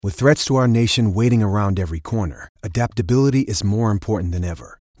With threats to our nation waiting around every corner, adaptability is more important than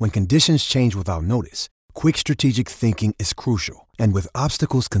ever. When conditions change without notice, quick strategic thinking is crucial. And with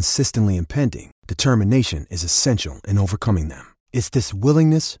obstacles consistently impending, determination is essential in overcoming them. It's this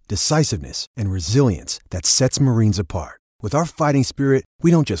willingness, decisiveness, and resilience that sets Marines apart. With our fighting spirit, we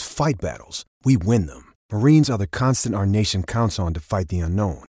don't just fight battles, we win them. Marines are the constant our nation counts on to fight the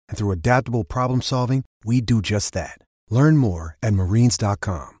unknown. And through adaptable problem solving, we do just that. Learn more at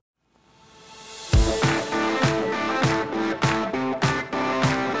marines.com.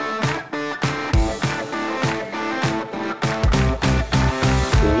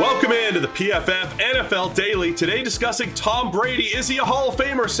 Welcome into the PFF NFL Daily. Today discussing Tom Brady. Is he a Hall of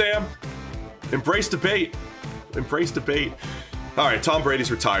Famer, Sam? Embrace debate. Embrace debate. All right, Tom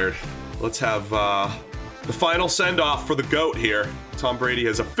Brady's retired. Let's have the final send-off for the GOAT here. Tom Brady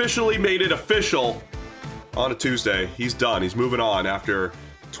has officially made it official on a Tuesday. He's done. He's moving on after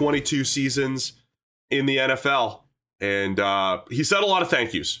 22 seasons in the NFL. And he said a lot of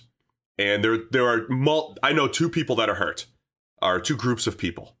thank yous. And there are, I know two people that are hurt, or two groups of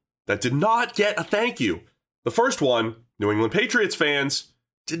people that did not get a thank you. The first one, New England Patriots fans,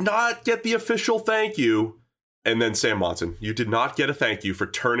 did not get the official thank you. And then Sam Monson, you did not get a thank you for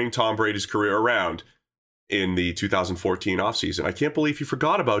turning Tom Brady's career around in the 2014 offseason. I can't believe he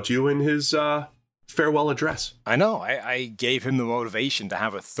forgot about you in his farewell address. I know. I gave him the motivation to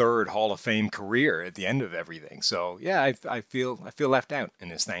have a third Hall of Fame career at the end of everything. So yeah, I feel left out in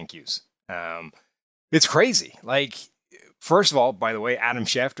his thank yous. It's crazy. Like, first of all, by the way, Adam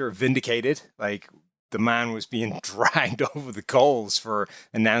Schefter vindicated. Like, the man was being dragged over the coals for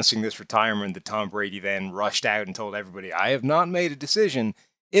announcing this retirement that Tom Brady then rushed out and told everybody, I have not made a decision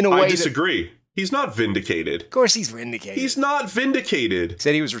in a way. I disagree. He's not vindicated. Of course he's vindicated. He's not vindicated. He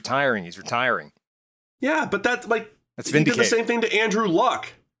said he was retiring. He's retiring. Yeah, but that's vindicated. He did the same thing to Andrew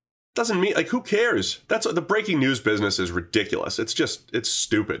Luck. Doesn't mean, who cares? That's the breaking news business is ridiculous. It's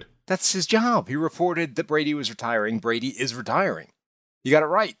stupid. That's his job. He reported that Brady was retiring. Brady is retiring. You got it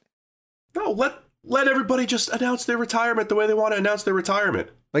right. No, let everybody just announce their retirement the way they want to announce their retirement.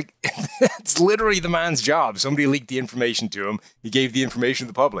 Like, that's literally the man's job. Somebody leaked the information to him. He gave the information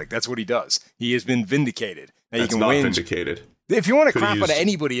to the public. That's what he does. He has been vindicated. Now, that's you can not vindicated. If you want to crap on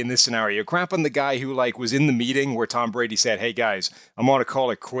anybody in this scenario, crap on the guy who was in the meeting where Tom Brady said, hey guys, I'm going to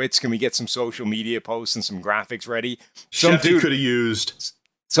call it quits. Can we get some social media posts and some graphics ready? Some dude could have used.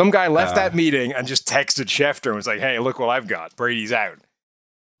 Some guy left that meeting and just texted Schefter and was like, hey, look what I've got. Brady's out.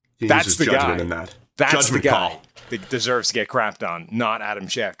 That's the guy. In that. That's judgment the guy call that deserves to get crapped on, not Adam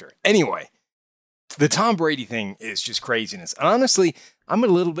Schefter. Anyway, the Tom Brady thing is just craziness. Honestly, I'm a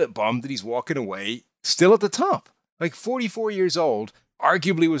little bit bummed that he's walking away still at the top. Like, 44 years old,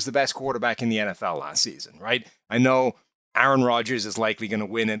 arguably was the best quarterback in the NFL last season, right? I know Aaron Rodgers is likely going to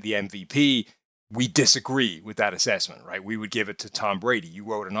win at the MVP. We disagree with that assessment, right? We would give it to Tom Brady. You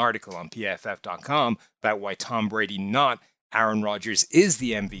wrote an article on PFF.com about why Tom Brady, not Aaron Rodgers, is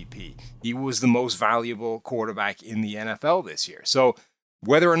the MVP. He was the most valuable quarterback in the NFL this year. So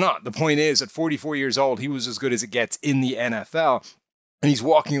whether or not, the point is, at 44 years old, he was as good as it gets in the NFL, and he's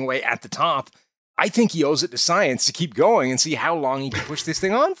walking away at the top. I think he owes it to science to keep going and see how long he can push this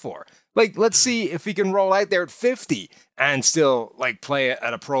thing on for. Like, let's see if he can roll out there at 50 and still, play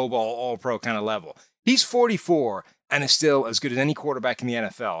at a Pro Bowl, All-Pro kind of level. He's 44 and is still as good as any quarterback in the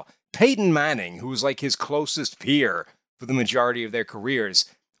NFL. Peyton Manning, who was his closest peer for the majority of their careers,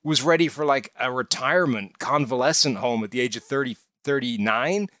 was ready for a retirement convalescent home at the age of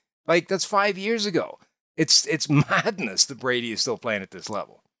 39. That's 5 years ago. It's madness that Brady is still playing at this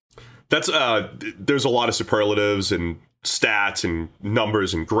level. That's there's a lot of superlatives and stats and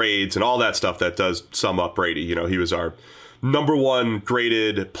numbers and grades and all that stuff that does sum up Brady. You know, he was our number one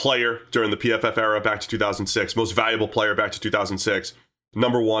graded player during the PFF era back to 2006, most valuable player back to 2006,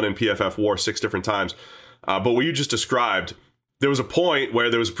 number one in PFF WAR 6 different times. But what you just described, there was a point where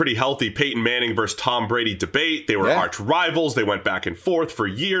there was a pretty healthy Peyton Manning versus Tom Brady debate. They were arch rivals. They went back and forth for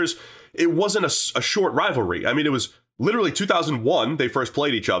years. It wasn't a short rivalry. I mean, it was literally 2001 they first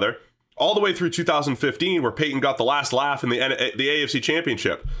played each other, all the way through 2015 where Peyton got the last laugh in the AFC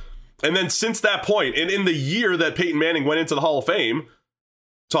Championship. And then since that point, and in the year that Peyton Manning went into the Hall of Fame,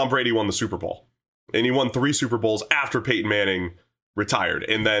 Tom Brady won the Super Bowl. And he won 3 Super Bowls after Peyton Manning retired.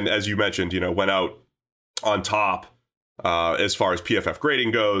 And then, as you mentioned, went out on top as far as PFF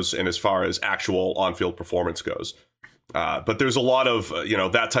grading goes and as far as actual on-field performance goes. But there's a lot of,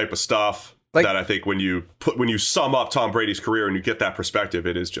 that type of stuff that I think when you sum up Tom Brady's career and you get that perspective,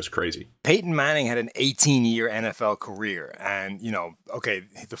 it is just crazy. Peyton Manning had an 18-year NFL career. And,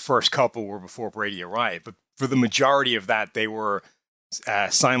 the first couple were before Brady arrived. But for the majority of that, they were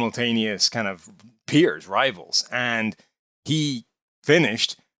simultaneous kind of peers, rivals. And he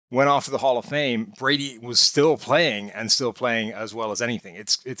finished, went off to the Hall of Fame. Brady was still playing and still playing as well as anything.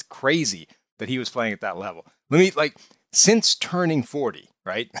 It's crazy that he was playing at that level. Since turning 40,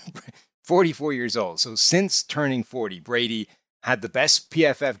 right? 44 years old. So since turning 40, Brady had the best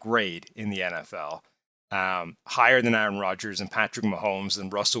PFF grade in the NFL, higher than Aaron Rodgers and Patrick Mahomes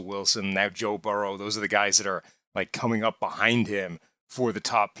and Russell Wilson, now Joe Burrow. Those are the guys that are like coming up behind him for the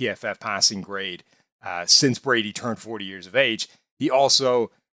top PFF passing grade since Brady turned 40 years of age. He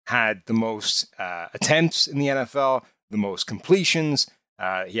also had the most attempts in the NFL, the most completions.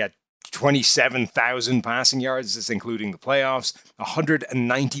 He had 27,000 passing yards, this including the playoffs,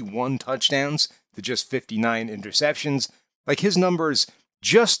 191 touchdowns to just 59 interceptions. Like his numbers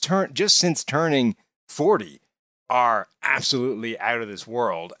just since turning 40 are absolutely out of this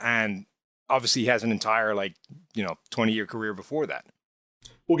world. And obviously he has an entire 20-year career before that.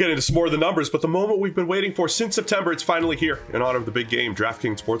 We'll get into some more of the numbers, but the moment we've been waiting for since September, it's finally here. In honor of the big game,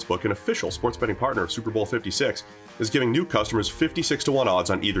 DraftKings Sportsbook, an official sports betting partner of Super Bowl 56, is giving new customers 56-1 odds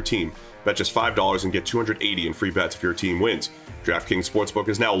on either team. Bet just $5 and get $280 in free bets if your team wins. DraftKings Sportsbook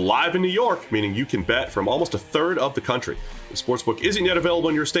is now live in New York, meaning you can bet from almost a third of the country. If Sportsbook isn't yet available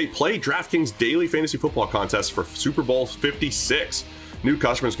in your state, play DraftKings Daily Fantasy Football Contest for Super Bowl 56. New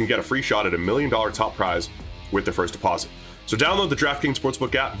customers can get a free shot at $1 million top prize with their first deposit. So download the DraftKings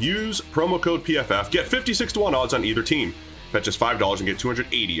Sportsbook app, use promo code PFF, get 56-1 odds on either team. Bet just $5 and get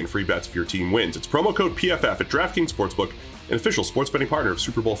 $280 in free bets if your team wins. It's promo code PFF at DraftKings Sportsbook, an official sports betting partner of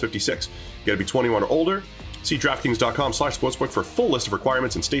Super Bowl 56. You gotta be 21 or older. See DraftKings.com/sportsbook for a full list of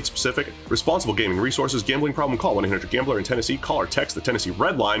requirements and state-specific responsible gaming resources. Gambling problem? Call 1-800-GAMBLER in Tennessee. Call or text the Tennessee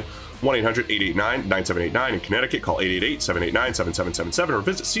Red Line, 1-800-889-9789. In Connecticut, call 888-789-7777 or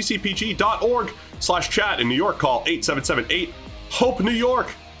visit ccpg.org/chat. In New York, call 877-8-HOPE-NEW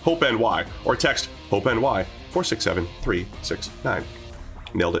YORK, HOPE-NY, or text HOPE-NY 467-369.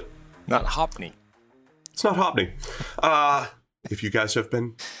 Nailed it. Not Hopney. It's not Hopney. If you guys have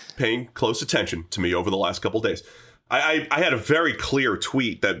been paying close attention to me over the last couple days, I had a very clear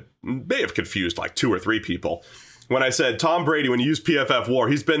tweet that may have confused like 2 or 3 people when I said Tom Brady, when you use PFF WAR,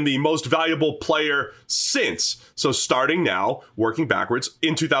 he's been the most valuable player since. So starting now, working backwards,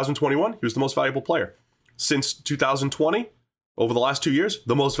 in 2021, he was the most valuable player. Since 2020, over the last 2 years,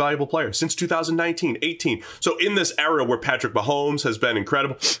 the most valuable player. Since 2019, 18. So in this era where Patrick Mahomes has been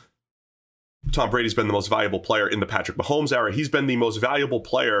incredible, Tom Brady's been the most valuable player in the Patrick Mahomes era. He's been the most valuable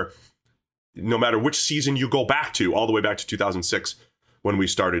player no matter which season you go back to, all the way back to 2006 when we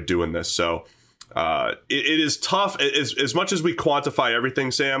started doing this. So it is tough. As much as we quantify everything,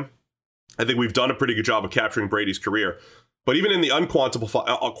 Sam, I think we've done a pretty good job of capturing Brady's career. But even in the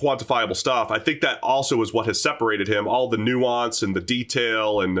unquantifiable stuff, I think that also is what has separated him, all the nuance and the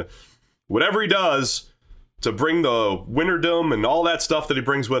detail and whatever he does to bring the winnerdom and all that stuff that he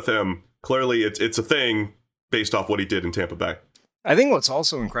brings with him. Clearly, it's a thing based off what he did in Tampa Bay. I think what's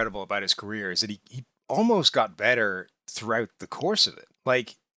also incredible about his career is that he almost got better throughout the course of it.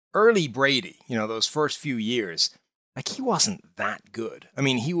 Like early Brady, those first few years, like he wasn't that good. I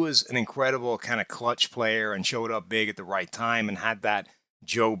mean, he was an incredible kind of clutch player and showed up big at the right time and had that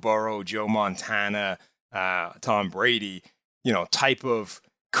Joe Burrow, Joe Montana, Tom Brady, type of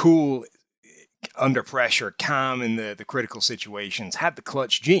cool, under pressure, calm in the critical situations, had the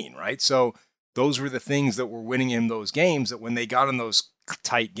clutch gene, right? So those were the things that were winning him those games, that when they got in those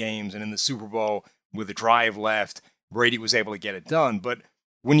tight games and in the Super Bowl with a drive left, Brady was able to get it done. But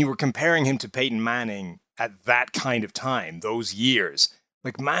when you were comparing him to Peyton Manning at that kind of time, those years,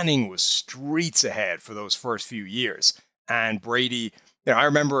 like Manning was streets ahead for those first few years. And Brady, I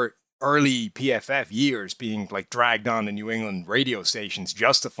remember early PFF years being like dragged on the New England radio stations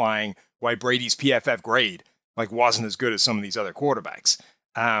justifying why Brady's PFF grade like wasn't as good as some of these other quarterbacks.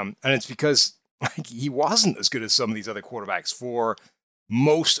 And it's because like he wasn't as good as some of these other quarterbacks for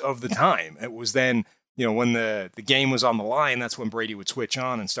most of the time. It was then, when the game was on the line, that's when Brady would switch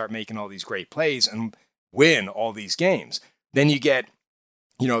on and start making all these great plays and win all these games. Then you get,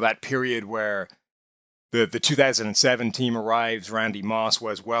 that period where the 2007 team arrives, Randy Moss,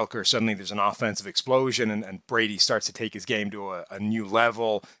 Wes Welker, suddenly there's an offensive explosion and Brady starts to take his game to a new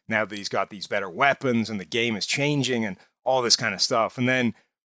level now that he's got these better weapons and the game is changing and all this kind of stuff. And then,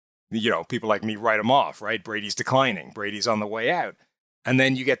 people like me write him off, right? Brady's declining. Brady's on the way out. And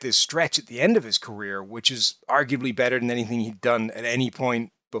then you get this stretch at the end of his career, which is arguably better than anything he'd done at any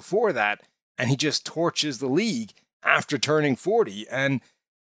point before that. And he just torches the league after turning 40. And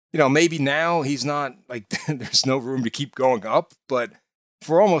maybe now he's not like, there's no room to keep going up, but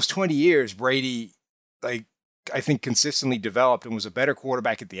for almost 20 years, Brady, like I think, consistently developed and was a better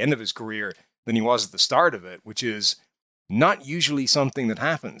quarterback at the end of his career than he was at the start of it, which is not usually something that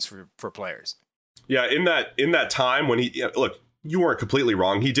happens for players. Yeah, in that time when look, you weren't completely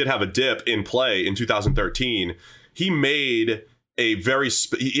wrong. He did have a dip in play in 2013. He made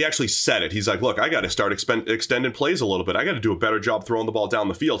he actually said it. He's like, look, I got to start extending plays a little bit. I got to do a better job throwing the ball down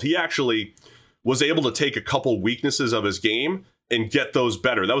the field. He actually was able to take a couple weaknesses of his game and get those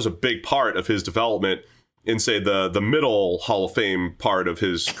better. That was a big part of his development in, say, the middle Hall of Fame part of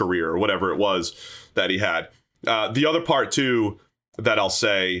his career, or whatever it was that he had. The other part, too, that I'll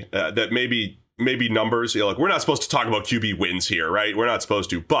say, that maybe numbers, look, we're not supposed to talk about QB wins here, right? We're not supposed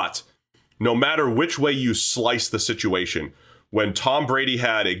to. But no matter which way you slice the situation, when Tom Brady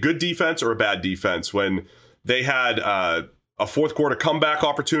had a good defense or a bad defense, when they had a fourth quarter comeback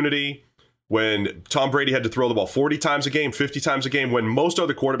opportunity, when Tom Brady had to throw the ball 40 times a game, 50 times a game, when most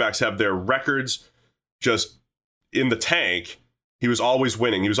other quarterbacks have their records just in the tank, he was always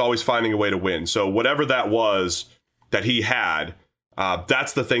winning. He was always finding a way to win. So whatever that was that he had,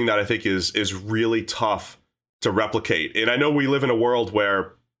 that's the thing that I think is really tough to replicate. And I know we live in a world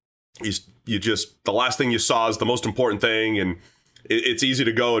where the last thing you saw is the most important thing, and it's easy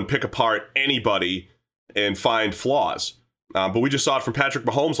to go and pick apart anybody and find flaws. But we just saw it from Patrick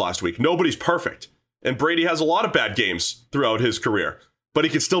Mahomes last week. Nobody's perfect. And Brady has a lot of bad games throughout his career. But he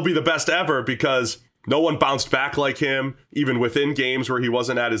could still be the best ever because no one bounced back like him, even within games where he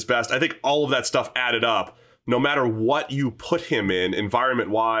wasn't at his best. I think all of that stuff added up. No matter what you put him in,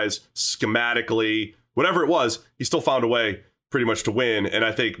 environment-wise, schematically, whatever it was, he still found a way pretty much to win. And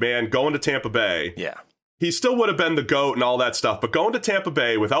I think, man, going to Tampa Bay, he still would have been the GOAT and all that stuff. But going to Tampa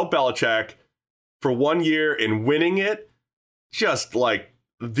Bay without Belichick for 1 year and winning it, just like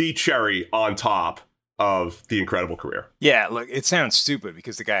the cherry on top of the incredible career. Yeah, look, it sounds stupid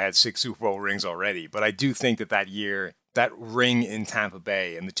because the guy had 6 Super Bowl rings already, but I do think that year, that ring in Tampa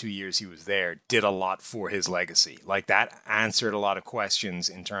Bay and the 2 years he was there did a lot for his legacy. Like, that answered a lot of questions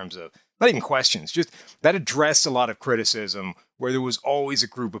in terms of, not even questions, just that addressed a lot of criticism where there was always a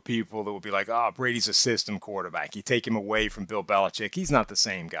group of people that would be like, Brady's a system quarterback. You take him away from Bill Belichick. He's not the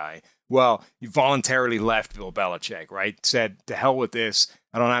same guy. Well, you voluntarily left Bill Belichick, right? Said, to hell with this.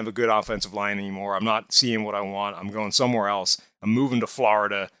 I don't have a good offensive line anymore. I'm not seeing what I want. I'm going somewhere else. I'm moving to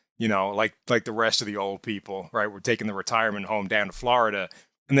Florida, like the rest of the old people, right? We're taking the retirement home down to Florida,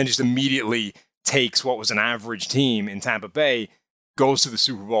 and then just immediately takes what was an average team in Tampa Bay, goes to the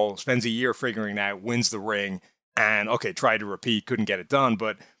Super Bowl, spends a year figuring it out, wins the ring, and tried to repeat, couldn't get it done.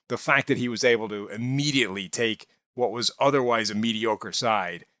 But the fact that he was able to immediately take what was otherwise a mediocre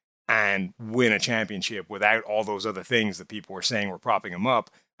side and win a championship without all those other things that people were saying were propping him up,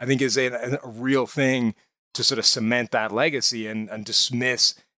 I think is a real thing to sort of cement that legacy and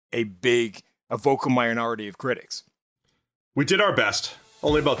dismiss a vocal minority of critics. We did our best.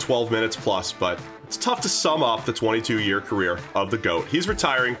 Only about 12 minutes plus, but it's tough to sum up the 22-year career of the GOAT. He's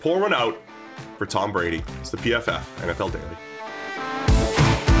retiring. Pour one out for Tom Brady. It's the PFF NFL Daily.